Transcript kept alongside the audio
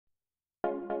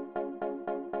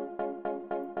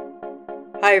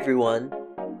Hi everyone,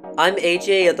 I'm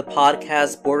AJ of the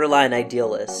podcast Borderline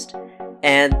Idealist,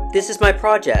 and this is my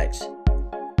project,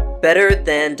 Better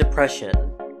Than Depression.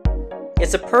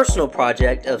 It's a personal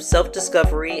project of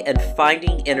self-discovery and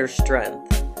finding inner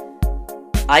strength.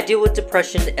 I deal with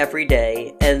depression every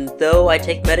day, and though I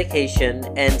take medication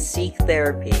and seek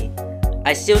therapy,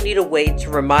 I still need a way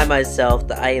to remind myself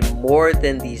that I am more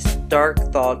than these dark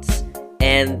thoughts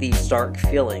and these dark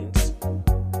feelings.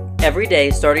 Every day,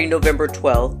 starting November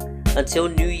 12th until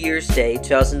New Year's Day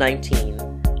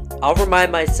 2019, I'll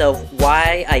remind myself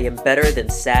why I am better than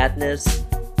sadness,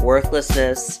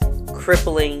 worthlessness,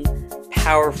 crippling,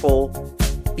 powerful,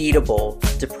 beatable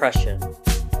depression.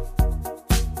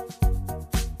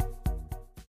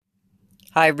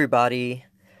 Hi everybody.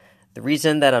 The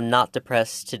reason that I'm not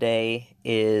depressed today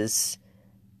is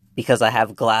because I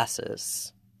have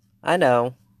glasses. I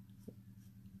know.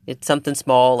 It's something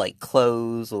small like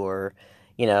clothes or,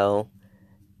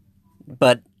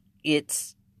 but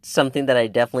it's something that I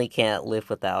definitely can't live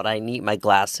without. I need my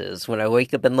glasses. When I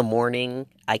wake up in the morning,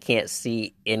 I can't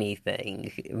see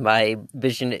anything. My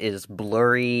vision is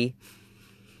blurry,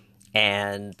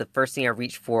 and the first thing I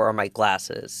reach for are my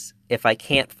glasses. If I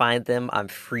can't find them, I'm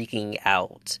freaking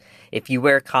out. If you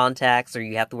wear contacts or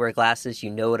you have to wear glasses,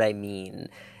 you know what I mean.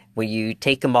 When you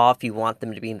take them off, you want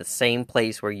them to be in the same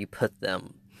place where you put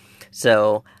them.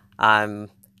 So I'm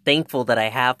thankful that I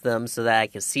have them so that I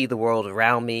can see the world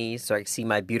around me, so I can see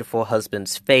my beautiful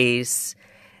husband's face,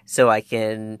 so I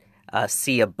can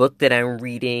see a book that I'm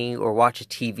reading or watch a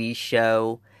TV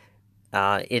show.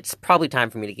 It's probably time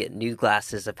for me to get new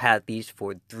glasses. I've had these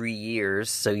for 3 years,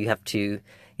 so you have to,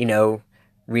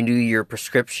 renew your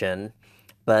prescription.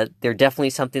 But they're definitely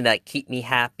something that keep me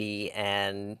happy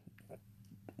and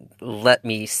let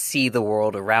me see the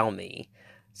world around me.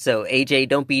 So, AJ,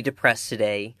 don't be depressed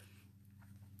today.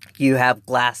 You have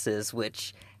glasses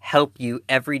which help you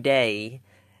every day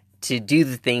to do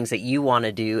the things that you want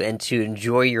to do and to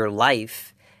enjoy your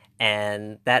life,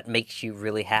 and that makes you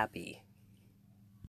really happy.